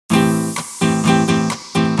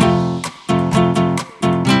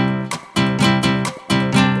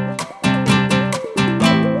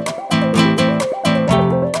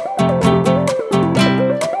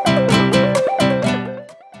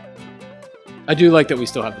I do like that we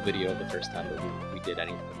still have the video of the first time that we did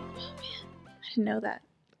anything. I didn't know that.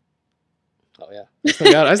 Oh yeah,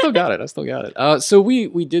 I still got it. So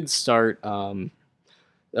we did start the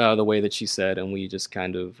way that she said, and we just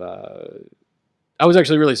kind of. I was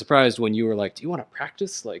actually really surprised when you were like, "Do you want to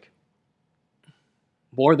practice like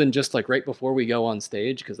more than just like right before we go on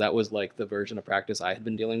stage?" Because that was like the version of practice I had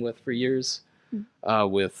been dealing with for years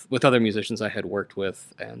with other musicians I had worked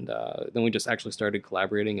with, and then we just actually started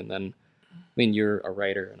collaborating. And then, I mean, you're a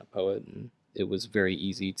writer and a poet, and it was very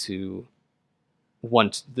easy to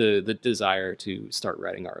want the desire to start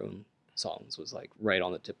writing our own songs was like right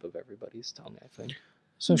on the tip of everybody's tongue, I think.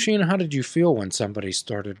 So, Sheena, how did you feel when somebody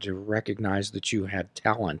started to recognize that you had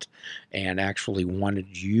talent and actually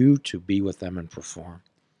wanted you to be with them and perform?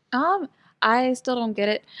 I still don't get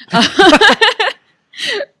it.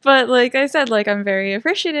 But like I said, like I'm very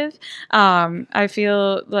appreciative. I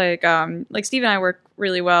feel like Steve and I work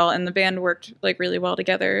really well, and the band worked like really well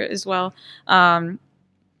together as well.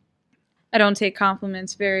 I don't take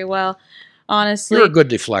compliments very well, honestly. You're a good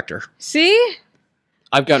deflector. See?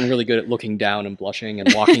 I've gotten really good at looking down and blushing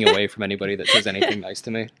and walking away from anybody that says anything nice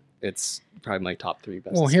to me. It's probably my top 3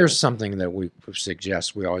 best. Well, here's something that we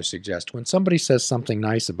always suggest. When somebody says something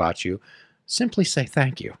nice about you, simply say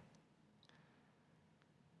thank you.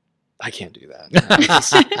 I can't do that.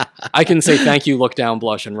 I can say thank you, look down,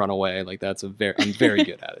 blush, and run away. Like I'm very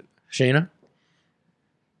good at it. Sheena?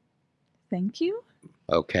 Thank you.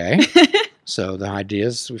 Okay. So the idea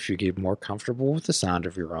is if you get more comfortable with the sound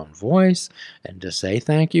of your own voice and to say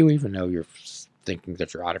thank you, even though you're thinking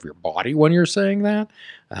that you're out of your body when you're saying that.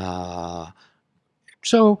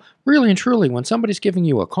 So really and truly, when somebody's giving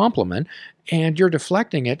you a compliment and you're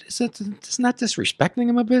deflecting it, isn't that disrespecting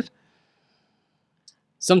them a bit?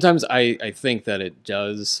 Sometimes I think that it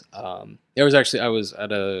does. I was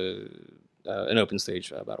at an open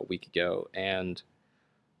stage about a week ago, and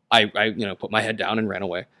I put my head down and ran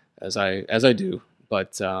away as I do.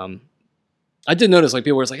 But I did notice like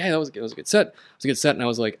people were like, "Hey, it was a good set. It was a good set," and I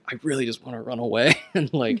was like, I really just want to run away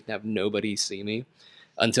and like have nobody see me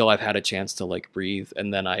until I've had a chance to like breathe,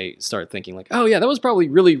 and then I start thinking like, "Oh yeah, that was probably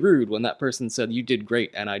really rude when that person said you did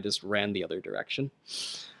great," and I just ran the other direction.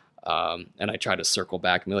 And I try to circle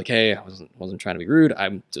back and be like, "Hey, I wasn't trying to be rude.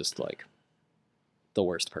 I'm just like the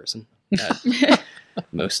worst person at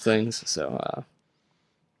most things." So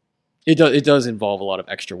it does involve a lot of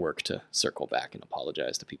extra work to circle back and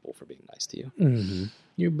apologize to people for being nice to you. Mm-hmm.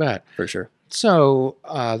 You bet, for sure. So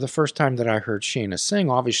the first time that I heard Sheena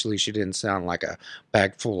sing, obviously she didn't sound like a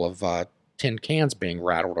bag full of tin cans being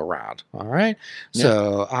rattled around. All right. Yeah.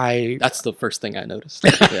 So that's the first thing I noticed.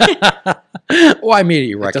 Yeah. Well, I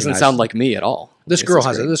immediately recognized. It doesn't sound like me at all. This girl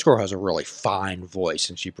has a really fine voice,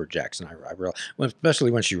 and she projects, and I really,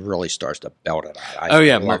 especially when she really starts to belt it out.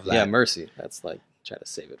 I love that. Yeah, Mercy. That's like try to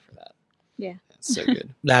save it for that. Yeah. That's so good.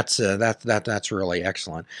 That's really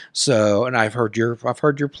excellent. So, and I've heard your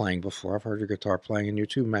playing before. I've heard your guitar playing, and you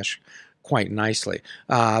two mesh quite nicely.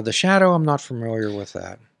 The Shadow, I'm not familiar with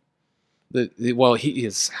that. He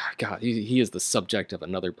is the subject of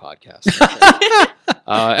another podcast.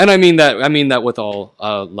 And I mean that with all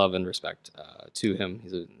love and respect to him.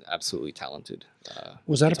 He's an absolutely talented.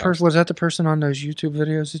 Was that the person on those YouTube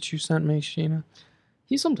videos that you sent me, Sheena?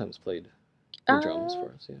 He sometimes played the drums for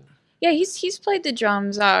us. Yeah. Yeah, he's played the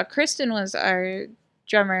drums. Kristen was our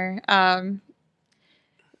drummer.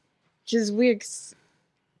 Just weird.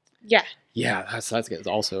 Yeah. Yeah, that's good.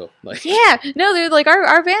 Also like. Yeah, no, they're like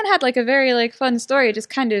our band had like a very like fun story. It just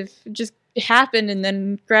kind of just happened, and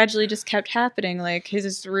then gradually just kept happening. Like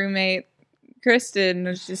his roommate Kristen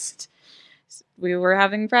was just. We were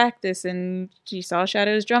having practice, and she saw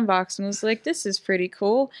Shadow's drum box and was like, "This is pretty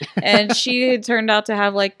cool." And she turned out to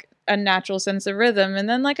have like a natural sense of rhythm. And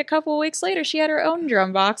then like a couple of weeks later, she had her own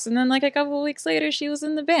drum box, and then like a couple of weeks later, she was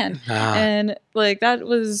in the band. And like that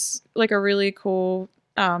was like a really cool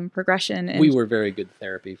progression. And we were very good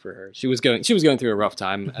therapy for her. She was going through a rough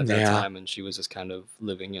time at that time, and she was just kind of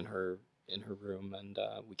living in her room, and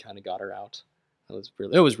we kind of got her out. It was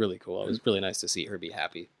really cool. It was really nice to see her be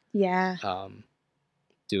happy. Yeah.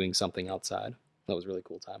 Doing something outside. That was a really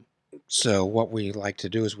cool time. So what we like to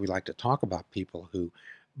do is we like to talk about people who,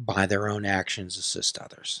 by their own actions, assist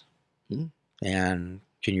others. Mm-hmm. And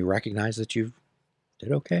can you recognize that you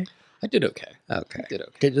did okay? I did okay. Okay. I did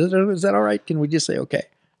okay. Is that all right? Can we just say okay?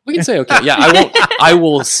 We can say okay. Yeah, I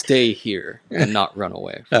will stay here and not run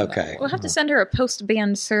away. Okay. We'll have to send her a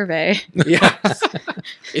post-band survey. Yeah.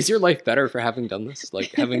 Is your life better for having done this?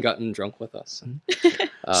 Like having gotten drunk with us?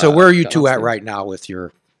 So where are you two at right now with the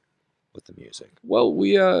music? Well,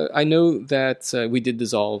 I know that we did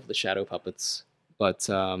dissolve the Shadow Puppets, but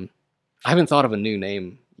I haven't thought of a new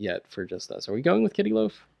name yet for just us. Are we going with Kitty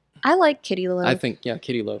Loaf? I like Kitty Loaf. I think, yeah,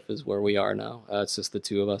 Kitty Loaf is where we are now. It's just the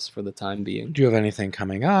two of us for the time being. Do you have anything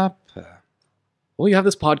coming up? Well, you have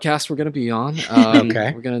this podcast we're going to be on.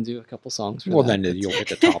 Okay. We're going to do a couple songs for Well, that. then you'll hit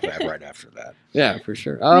the top of that right after that. Yeah, for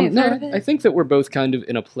sure. Wait, No, for it? I think that we're both kind of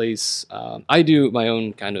in a place. I do my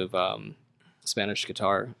own kind of Spanish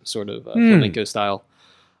guitar, sort of flamenco style.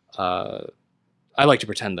 I like to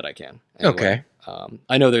pretend that I can. Anyway. Okay.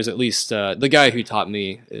 I know there's at least the guy who taught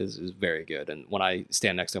me is very good, and when I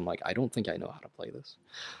stand next to him, I'm like, I don't think I know how to play this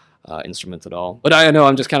instrument at all. But I know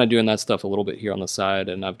I'm just kind of doing that stuff a little bit here on the side,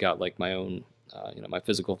 and I've got like my own, my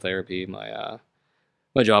physical therapy, my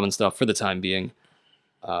job and stuff for the time being.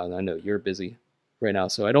 And I know you're busy right now,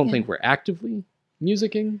 so I don't think we're actively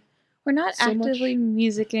musicking. We're not so much. actively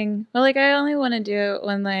musicking. Well, like I only want to do it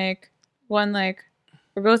when one,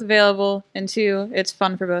 we're both available, and two, it's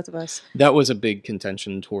fun for both of us. That was a big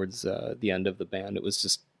contention towards the end of the band. It was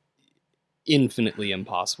just infinitely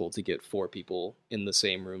impossible to get 4 people in the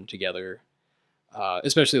same room together,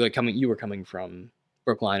 especially like you were coming from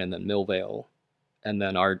Brookline and then Millvale, and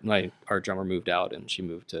then our drummer moved out and she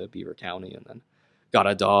moved to Beaver County and then got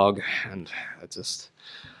a dog, and it just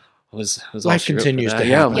was all Life she wrote for continues that. to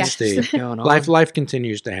Yeah, happen, life Steve. keeps going on. Life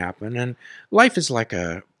continues to happen, and life is like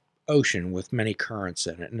a ocean with many currents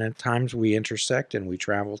in it, and at times we intersect and we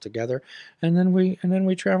travel together, and then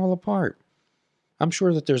we travel apart. I'm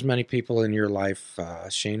sure that there's many people in your life,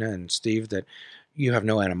 Sheena and Steve, that you have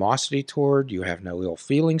no animosity toward, you have no ill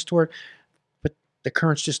feelings toward, but the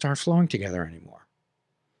currents just aren't flowing together anymore.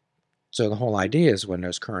 So the whole idea is when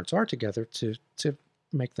those currents are together to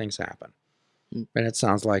make things happen. And it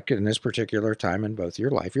sounds like in this particular time in both your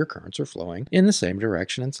life, your currents are flowing in the same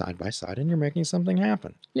direction and side by side, and you're making something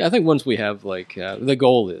happen. Yeah, I think once we have the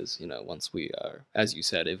goal is, once we are, as you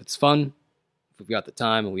said, if it's fun, if we've got the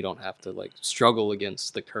time and we don't have to struggle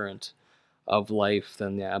against the current of life,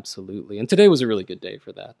 then yeah, absolutely. And today was a really good day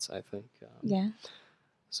for that, I think. Yeah.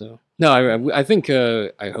 So no, I think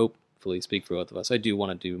I hopefully speak for both of us. I do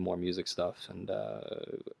want to do more music stuff, and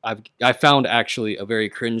I found actually a very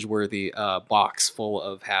cringeworthy box full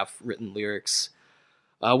of half-written lyrics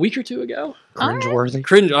a week or two ago. Cringeworthy.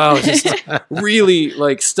 Cringe. Oh, just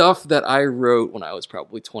really stuff that I wrote when I was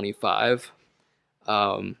probably 25,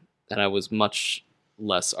 and I was much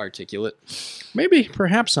less articulate. Maybe,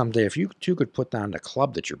 perhaps someday, if you two could put down the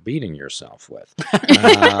club that you're beating yourself with,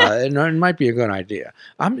 it might be a good idea.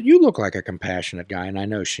 You look like a compassionate guy, and I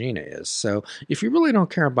know Sheena is. So if you really don't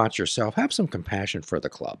care about yourself, have some compassion for the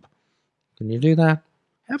club. Can you do that?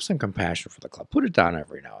 Have some compassion for the club. Put it down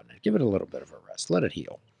every now and then. Give it a little bit of a rest. Let it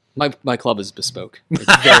heal. My club is bespoke.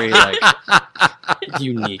 It's very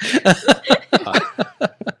unique.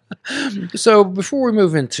 So before we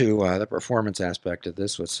move into the performance aspect of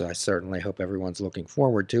this, which I certainly hope everyone's looking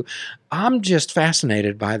forward to, I'm just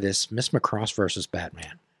fascinated by this Miss McCross versus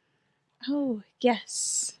Batman. Oh,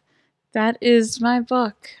 yes. That is my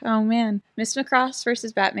book. Oh, man. Miss McCross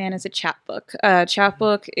versus Batman is a chapbook.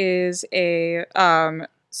 Chapbook is a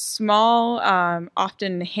small,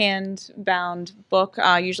 often hand-bound book,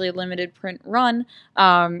 usually a limited print run.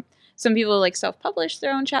 Some people self-publish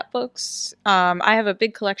their own chapbooks. I have a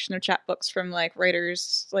big collection of chapbooks from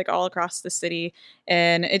writers all across the city,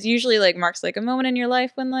 and it usually marks a moment in your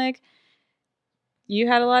life when you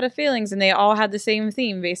had a lot of feelings, and they all had the same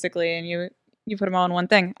theme basically, and you put them all in one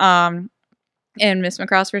thing. And Miss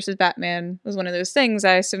McCross versus Batman was one of those things.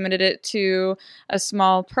 I submitted it to a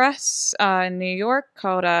small press in New York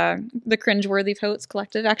called the Cringeworthy Poets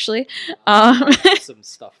Collective, actually. Some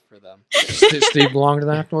stuff for them. Steve belonged to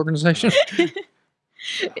that organization?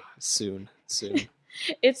 Soon.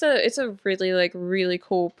 It's a really really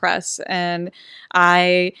cool press, and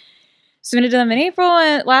I submitted to them in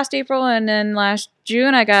last April, and then last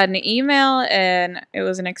June I got an email, and it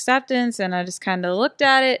was an acceptance, and I just kind of looked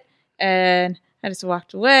at it, and I just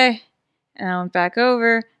walked away, and I went back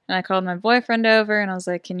over, and I called my boyfriend over, and I was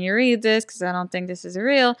like, can you read this? Because I don't think this is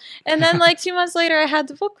real. And then 2 months later, I had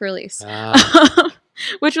the book release,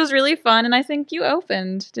 which was really fun, and I think you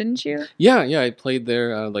opened, didn't you? Yeah, I played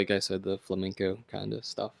there, like I said, the flamenco kind of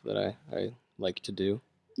stuff that I like to do.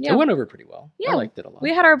 Yeah. It went over pretty well. Yeah. I liked it a lot.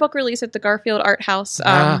 We had our book release at the Garfield Art House.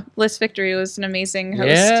 Liz Victory was an amazing host.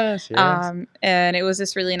 Yes. And it was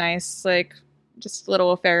this really nice, just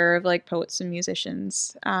little affair of poets and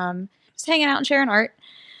musicians, just hanging out and sharing art.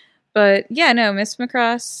 But yeah, no, Miss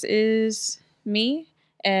McCross is me,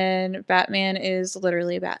 and Batman is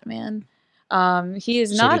literally Batman. He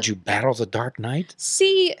is So not. did you battle the Dark Knight?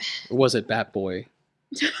 See, Or was it Batboy?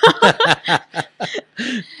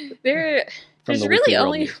 from There's the really Weekly World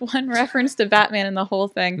only News. one reference to Batman in the whole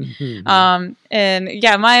thing. Mhm. And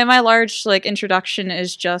yeah, my large like introduction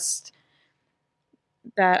is just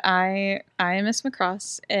that I am Miss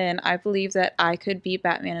Macross, and I believe that I could beat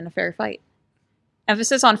Batman in a fair fight.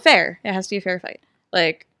 Emphasis on fair. It has to be a fair fight.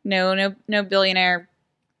 Like no billionaire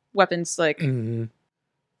weapons like Mhm.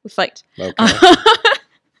 fight. Okay.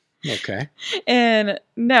 Okay. And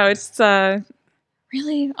no, it's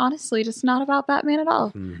really honestly just not about Batman at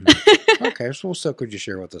all. Mhm. Okay. So could you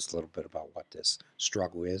share with us a little bit about what this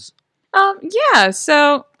struggle is? Yeah,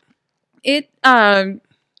 so it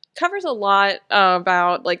covers a lot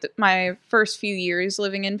about like my first few years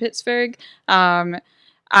living in Pittsburgh.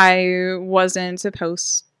 I wasn't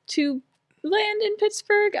supposed to land in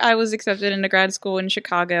Pittsburgh. I was accepted into grad school in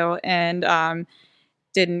Chicago and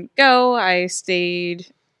didn't go. I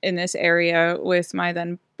stayed in this area with my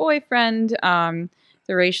then boyfriend. The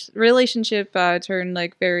relationship turned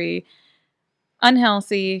like very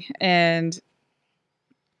unhealthy and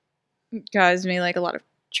caused me like a lot of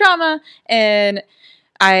trauma, and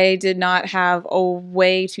I did not have a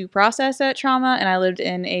way to process that trauma, and I lived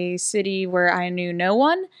in a city where I knew no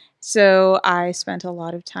one, so I spent a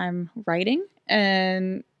lot of time writing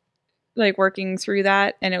and like working through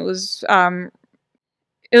that, and it was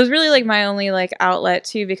really like my only like outlet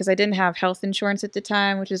too, because I didn't have health insurance at the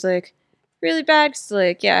time, which is like really bad. Cause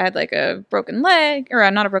like, yeah, I had like a broken leg, or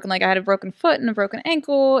not a broken leg. I had a broken foot and a broken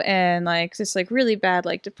ankle, and like just like really bad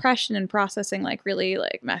like depression and processing like really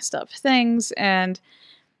like messed up things, and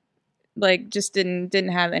like just didn't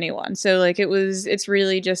have anyone. So like it's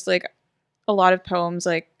really just like a lot of poems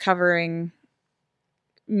like covering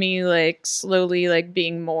me like slowly like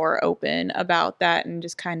being more open about that, and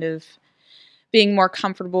just kind of being more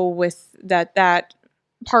comfortable with that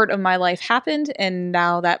part of my life happened, and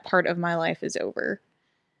now that part of my life is over.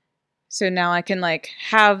 So now I can like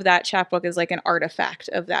have that chapbook as like an artifact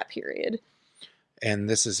of that period. And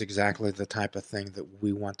this is exactly the type of thing that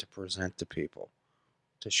we want to present to people,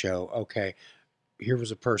 to show, okay, here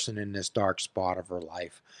was a person in this dark spot of her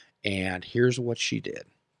life, and here's what she did.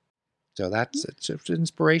 So it's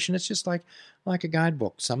inspiration. It's just like a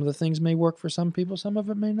guidebook. Some of the things may work for some people, some of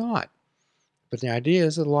it may not. But the idea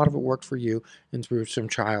is that a lot of it worked for you, and through some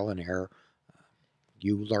trial and error,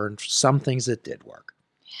 you learned some things that did work,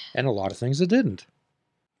 and a lot of things that didn't.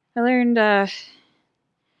 I learned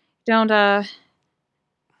don't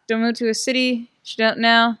move to a city if you don't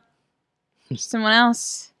know someone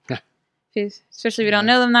else, especially if you don't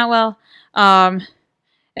know them that well.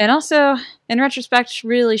 And also, in retrospect,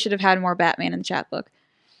 really should have had more Batman in the chapbook.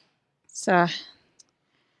 So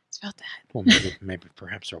it's about that. Well, maybe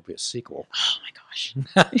perhaps there'll be a sequel. Oh my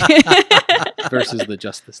gosh. Versus the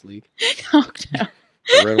Justice League. Oh no.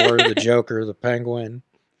 The Riddler, the Joker, the Penguin.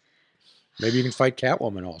 Maybe you can fight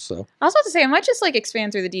Catwoman also. I was about to say, I might just like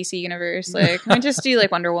expand through the DC universe. Like, I might just do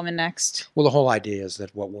like Wonder Woman next. Well, the whole idea is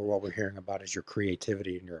that what we're hearing about is your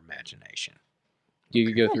creativity and your imagination. You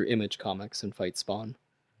could go through Image Comics and fight Spawn.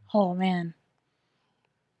 Oh man.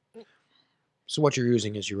 So what you're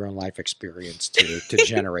using is your own life experience to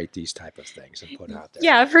generate these type of things and put out there.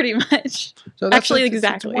 Yeah, pretty much. So Actually, it's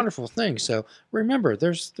exactly. a wonderful thing. So remember,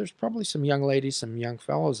 there's probably some young ladies, some young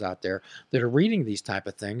fellows out there that are reading these type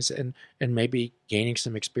of things and maybe gaining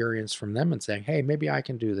some experience from them and saying, hey, maybe I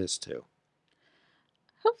can do this too.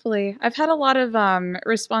 Hopefully. I've had a lot of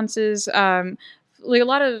responses, like a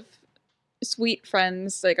lot of sweet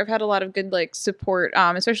friends. Like I've had a lot of good like support,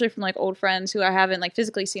 especially from like old friends who I haven't like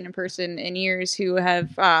physically seen in person in years, who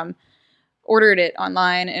have ordered it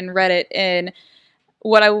online and read it. And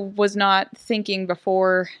what I was not thinking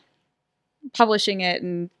before publishing it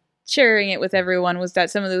and sharing it with everyone was that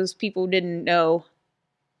some of those people didn't know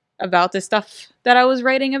about the stuff that I was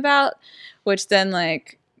writing about, which then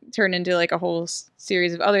like turned into like a whole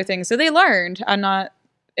series of other things. So they learned and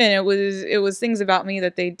it was things about me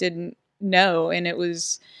that they didn't know, and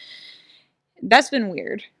that's been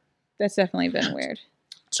weird. That's definitely been weird.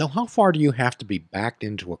 So how far do you have to be backed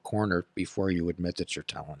into a corner before you admit that you're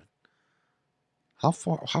telling it?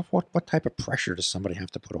 What type of pressure does somebody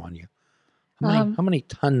have to put on you? How many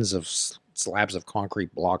tons of slabs of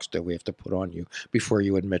concrete blocks do we have to put on you before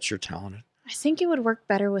you admit you're telling it? I think it would work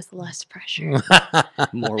better with less pressure.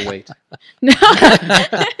 More weight. No.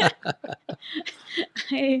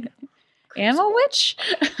 I am a witch.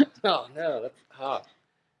 Oh no, that's hot.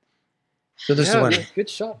 So this is when good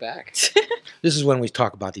shot back. this is when we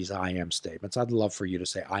talk about these I am statements. I'd love for you to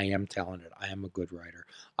say, I am telling it. I am a good writer.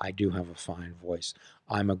 I do have a fine voice.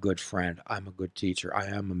 I'm a good friend. I'm a good teacher. I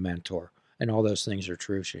am a mentor. And all those things are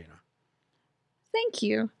true, Sheena. Thank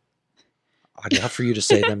you. I'd love for you to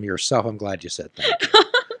say them yourself. I'm glad you said thank you.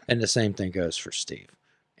 And the same thing goes for Steve.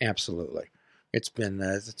 Absolutely. It's been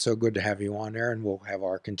it's so good to have you on there, and we'll have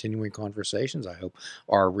our continuing conversations. I hope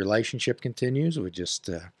our relationship continues. We just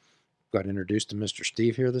got introduced to Mr.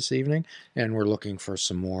 Steve here this evening, and we're looking for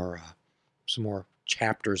some more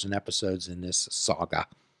chapters and episodes in this saga.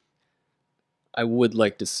 I would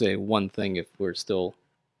like to say one thing if we're still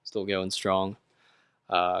going strong.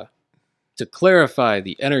 To clarify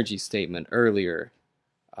the energy statement earlier,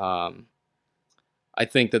 I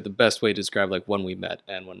think that the best way to describe like when we met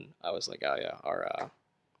and when I was like, oh yeah,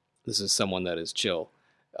 this is someone that is chill,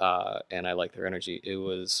 and I like their energy. It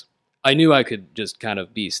was, I knew I could just kind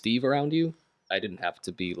of be Steve around you. I didn't have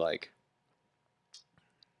to be like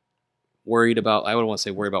worried about, I wouldn't want to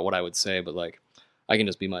say worry about what I would say, but like I can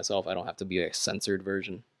just be myself. I don't have to be a censored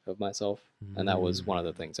version of myself. And that was one of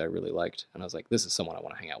the things I really liked. And I was like, this is someone I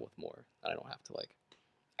want to hang out with more. I don't have to like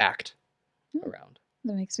act around.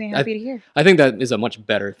 That makes me happy to hear. I think that is a much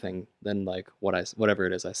better thing than like whatever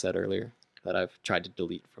it is I said earlier that I've tried to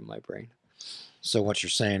delete from my brain. So what you're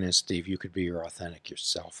saying is, Steve, you could be your authentic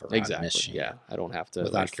yourself around Exactly. Miss Sheena, Yeah. I don't have to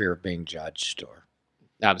without fear of being judged or.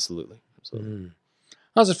 Absolutely.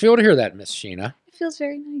 How's it feel to hear that, Miss Sheena? It feels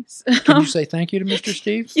very nice. Can you say thank you to Mr.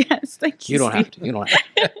 Steve? Yes, thank you. You don't Steve. have to. You don't have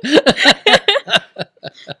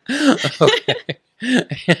to. Okay.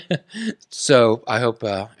 So I hope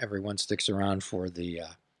everyone sticks around for the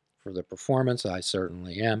performance. I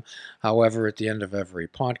certainly am. However, at the end of every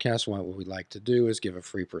podcast, what we like to do is give a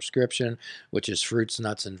free prescription, which is fruits,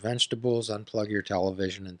 nuts, and vegetables. Unplug your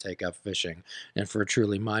television and take up fishing. And for a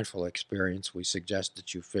truly mindful experience, we suggest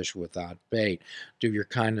that you fish without bait. Do your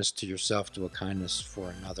kindness to yourself, do a kindness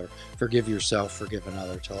for another. Forgive yourself, forgive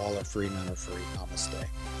another. Till all are free, none are free. Namaste.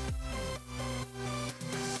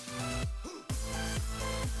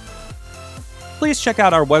 Please check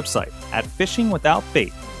out our website at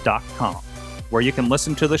fishingwithoutbait.com, where you can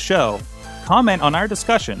listen to the show, comment on our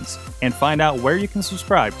discussions, and find out where you can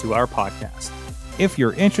subscribe to our podcast. If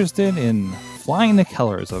you're interested in flying the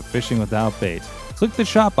colors of Fishing Without Bait, click the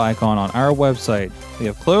shop icon on our website. We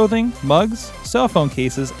have clothing, mugs, cell phone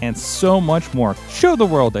cases, and so much more. Show the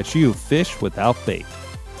world that you fish without bait.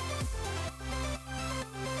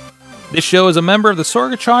 This show is a member of the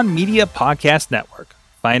Sorgatron Media Podcast Network.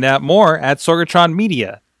 Find out more at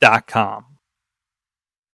sorgatronmedia.com.